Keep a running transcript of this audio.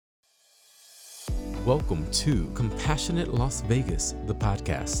Welcome to Compassionate Las Vegas, the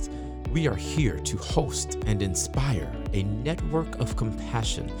podcast. We are here to host and inspire a network of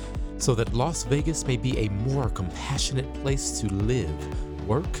compassion so that Las Vegas may be a more compassionate place to live,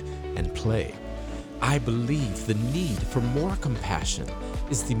 work, and play. I believe the need for more compassion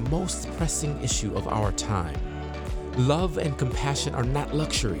is the most pressing issue of our time. Love and compassion are not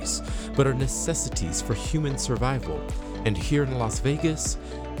luxuries, but are necessities for human survival. And here in Las Vegas,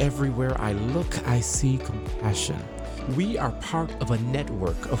 everywhere I look, I see compassion. We are part of a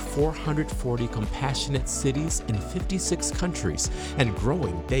network of 440 compassionate cities in 56 countries and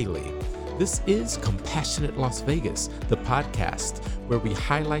growing daily. This is Compassionate Las Vegas, the podcast where we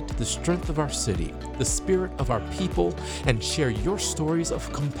highlight the strength of our city, the spirit of our people, and share your stories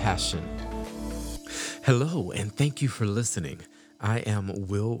of compassion. Hello, and thank you for listening. I am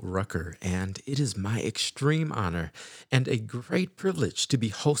Will Rucker, and it is my extreme honor and a great privilege to be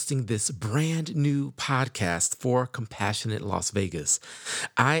hosting this brand new podcast for Compassionate Las Vegas.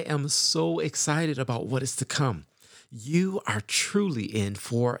 I am so excited about what is to come. You are truly in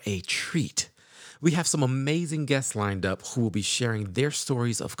for a treat. We have some amazing guests lined up who will be sharing their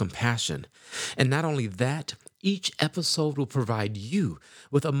stories of compassion. And not only that, each episode will provide you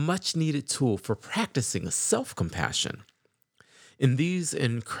with a much needed tool for practicing self-compassion. In these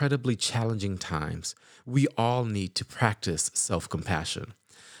incredibly challenging times, we all need to practice self-compassion.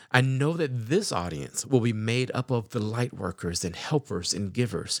 I know that this audience will be made up of the light workers and helpers and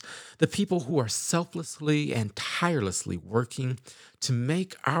givers, the people who are selflessly and tirelessly working to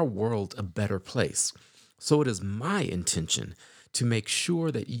make our world a better place. So it is my intention to make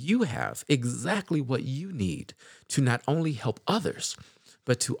sure that you have exactly what you need to not only help others,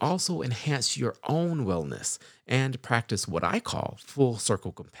 but to also enhance your own wellness and practice what I call full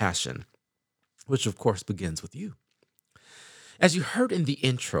circle compassion, which of course begins with you. As you heard in the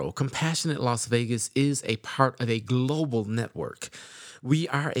intro, Compassionate Las Vegas is a part of a global network. We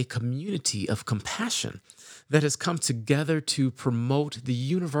are a community of compassion that has come together to promote the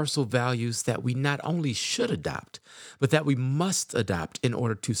universal values that we not only should adopt, but that we must adopt in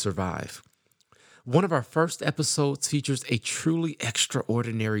order to survive. One of our first episodes features a truly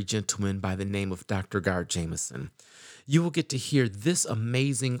extraordinary gentleman by the name of Dr. Gar Jamieson. You will get to hear this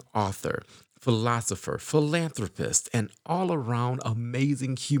amazing author, philosopher, philanthropist, and all-around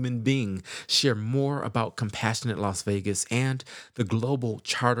amazing human being share more about Compassionate Las Vegas and the Global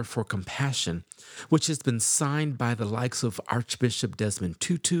Charter for Compassion, which has been signed by the likes of Archbishop Desmond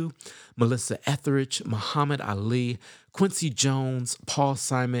Tutu, Melissa Etheridge, Muhammad Ali, Quincy Jones, Paul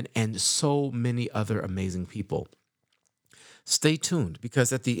Simon, and so many other amazing people. Stay tuned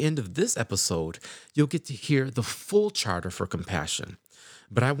because at the end of this episode, you'll get to hear the full Charter for Compassion.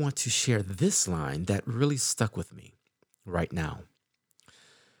 But I want to share this line that really stuck with me right now.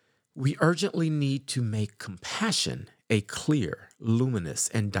 We urgently need to make compassion a clear, luminous,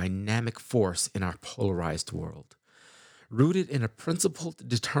 and dynamic force in our polarized world. Rooted in a principled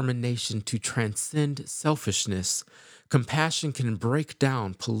determination to transcend selfishness, compassion can break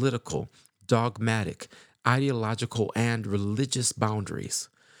down political, dogmatic, ideological, and religious boundaries.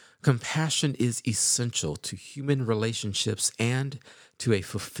 Compassion is essential to human relationships and to a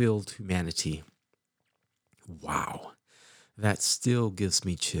fulfilled humanity. Wow, that still gives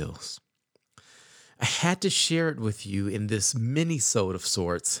me chills. I had to share it with you in this mini-sode of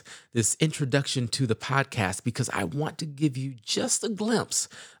sorts, this introduction to the podcast, because I want to give you just a glimpse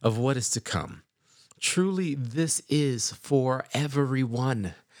of what is to come. Truly, this is for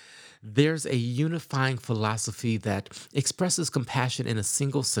everyone. There's a unifying philosophy that expresses compassion in a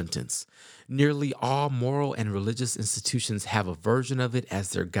single sentence. Nearly all moral and religious institutions have a version of it as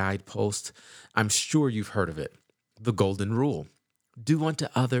their guidepost. I'm sure you've heard of it. The Golden Rule. Do unto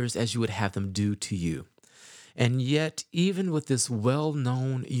others as you would have them do to you. And yet, even with this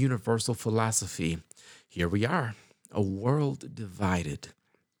well-known universal philosophy, here we are, a world divided.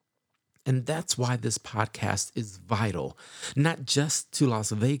 And that's why this podcast is vital, not just to Las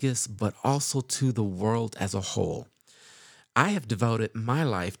Vegas, but also to the world as a whole. I have devoted my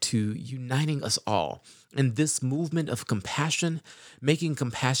life to uniting us all. And this movement of compassion, making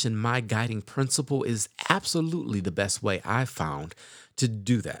compassion my guiding principle, is absolutely the best way I've found to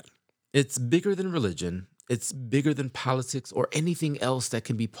do that. It's bigger than religion. It's bigger than politics or anything else that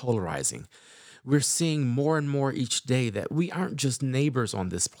can be polarizing. We're seeing more and more each day that we aren't just neighbors on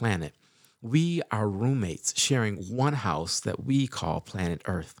this planet. We are roommates sharing one house that we call planet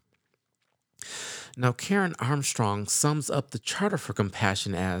Earth. Now, Karen Armstrong sums up the Charter for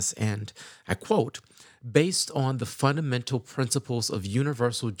Compassion as, and I quote, based on the fundamental principles of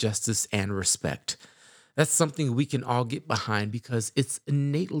universal justice and respect. That's something we can all get behind because it's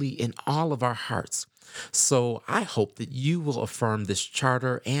innately in all of our hearts. So I hope that you will affirm this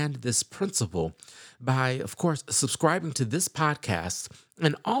charter and this principle by, of course, subscribing to this podcast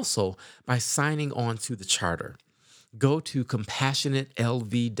and also by signing on to the charter. Go to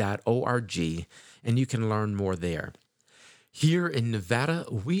compassionatelv.org and you can learn more there. Here in Nevada,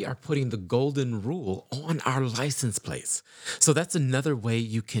 we are putting the golden rule on our license plates. So that's another way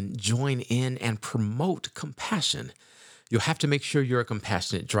you can join in and promote compassion. You'll have to make sure you're a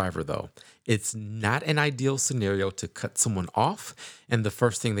compassionate driver, though. It's not an ideal scenario to cut someone off, and the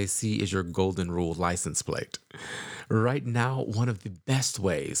first thing they see is your golden rule license plate. Right now, one of the best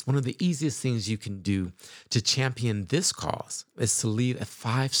ways, one of the easiest things you can do to champion this cause is to leave a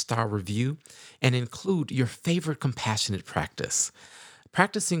 5-star review and include your favorite compassionate practice.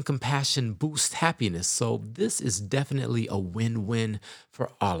 Practicing compassion boosts happiness, so this is definitely a win-win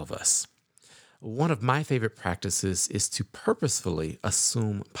for all of us. One of my favorite practices is to purposefully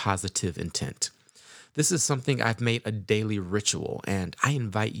assume positive intent. This is something I've made a daily ritual, and I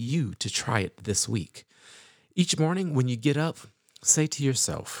invite you to try it this week. Each morning when you get up, say to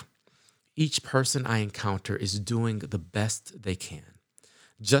yourself, each person I encounter is doing the best they can.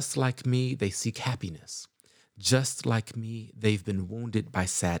 Just like me, they seek happiness. Just like me, they've been wounded by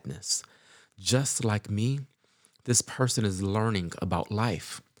sadness. Just like me, this person is learning about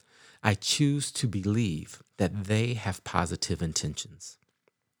life. I choose to believe that they have positive intentions.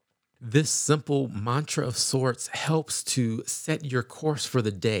 This simple mantra of sorts helps to set your course for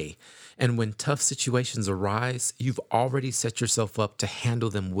the day. And when tough situations arise, you've already set yourself up to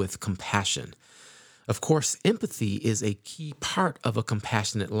handle them with compassion. Of course, empathy is a key part of a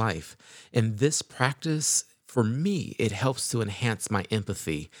compassionate life. And this practice, for me, it helps to enhance my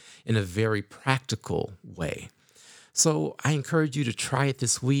empathy in a very practical way. So I encourage you to try it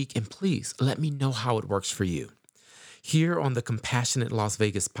this week, and please let me know how it works for you. Here on the Compassionate Las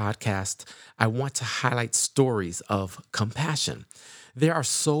Vegas podcast, I want to highlight stories of compassion. There are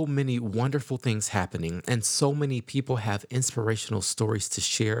so many wonderful things happening, and so many people have inspirational stories to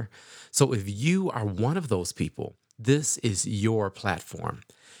share. So if you are one of those people, this is your platform.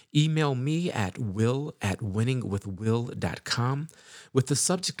 Email me at will@winningwithwill.com with the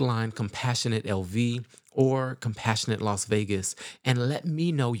subject line Compassionate LV or Compassionate Las Vegas, and let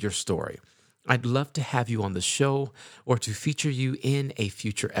me know your story. I'd love to have you on the show or to feature you in a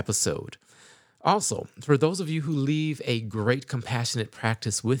future episode. Also, for those of you who leave a great compassionate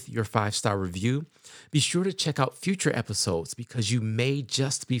practice with your 5-star review, be sure to check out future episodes because you may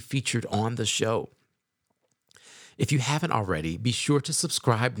just be featured on the show. If you haven't already, be sure to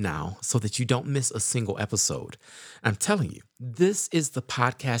subscribe now so that you don't miss a single episode. I'm telling you, this is the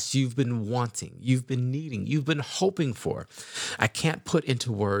podcast you've been wanting, you've been needing, you've been hoping for. I can't put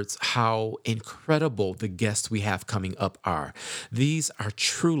into words how incredible the guests we have coming up are. These are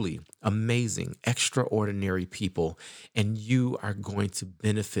truly amazing, extraordinary people, and you are going to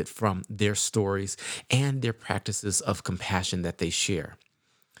benefit from their stories and their practices of compassion that they share.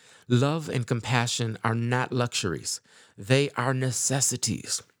 Love and compassion are not luxuries. They are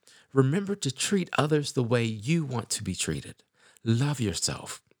necessities. Remember to treat others the way you want to be treated. Love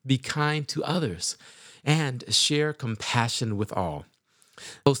yourself, be kind to others, and share compassion with all. To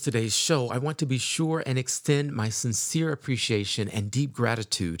close today's show, I want to be sure and extend my sincere appreciation and deep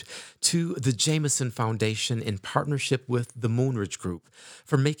gratitude to the Jameson Foundation in partnership with the Moonridge Group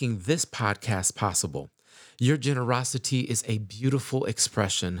for making this podcast possible. Your generosity is a beautiful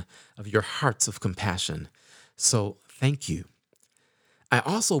expression of your hearts of compassion. So thank you. I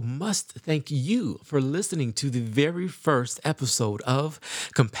also must thank you for listening to the very first episode of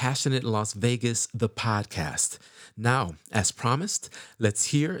Compassionate Las Vegas, the podcast. Now, as promised, let's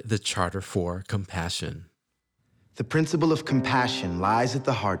hear the Charter for Compassion. The principle of compassion lies at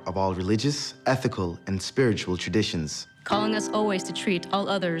the heart of all religious, ethical, and spiritual traditions, calling us always to treat all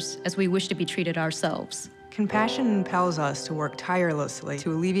others as we wish to be treated ourselves. Compassion impels us to work tirelessly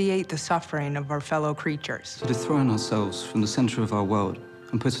to alleviate the suffering of our fellow creatures. To dethrone ourselves from the center of our world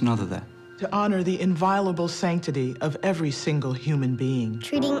and put another there. To honor the inviolable sanctity of every single human being.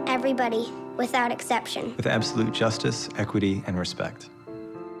 Treating everybody without exception. With absolute justice, equity, and respect.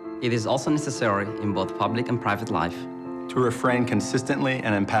 It is also necessary in both public and private life. To refrain consistently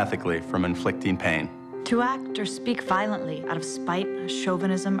and empathically from inflicting pain. To act or speak violently out of spite,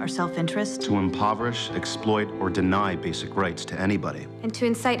 chauvinism, or self-interest. To impoverish, exploit, or deny basic rights to anybody. And to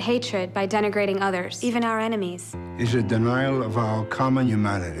incite hatred by denigrating others, even our enemies. Is a denial of our common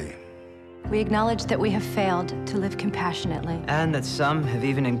humanity. We acknowledge that we have failed to live compassionately. And that some have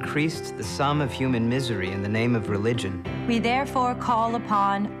even increased the sum of human misery in the name of religion. We therefore call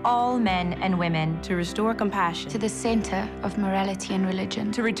upon all men and women to restore compassion to the center of morality and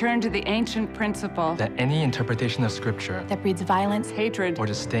religion, to return to the ancient principle that any interpretation of Scripture that breeds violence, hatred, or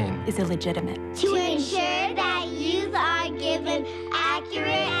disdain is illegitimate. To ensure that youth are given accurate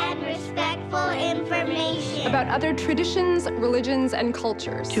and respectful information about other traditions, religions, and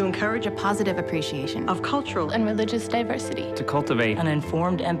cultures. To encourage a positive appreciation of cultural and religious diversity. To cultivate an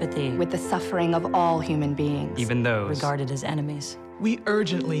informed empathy with the suffering of all human beings, even those regarded as enemies. We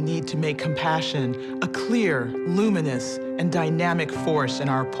urgently need to make compassion a clear, luminous, and dynamic force in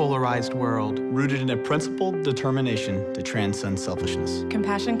our polarized world. Rooted in a principled determination to transcend selfishness.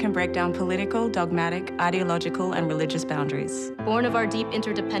 Compassion can break down political, dogmatic, ideological, and religious boundaries. Born of our deep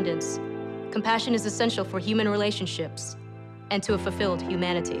interdependence, compassion is essential for human relationships and to a fulfilled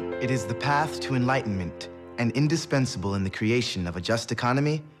humanity. It is the path to enlightenment and indispensable in the creation of a just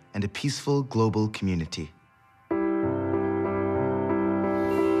economy and a peaceful global community.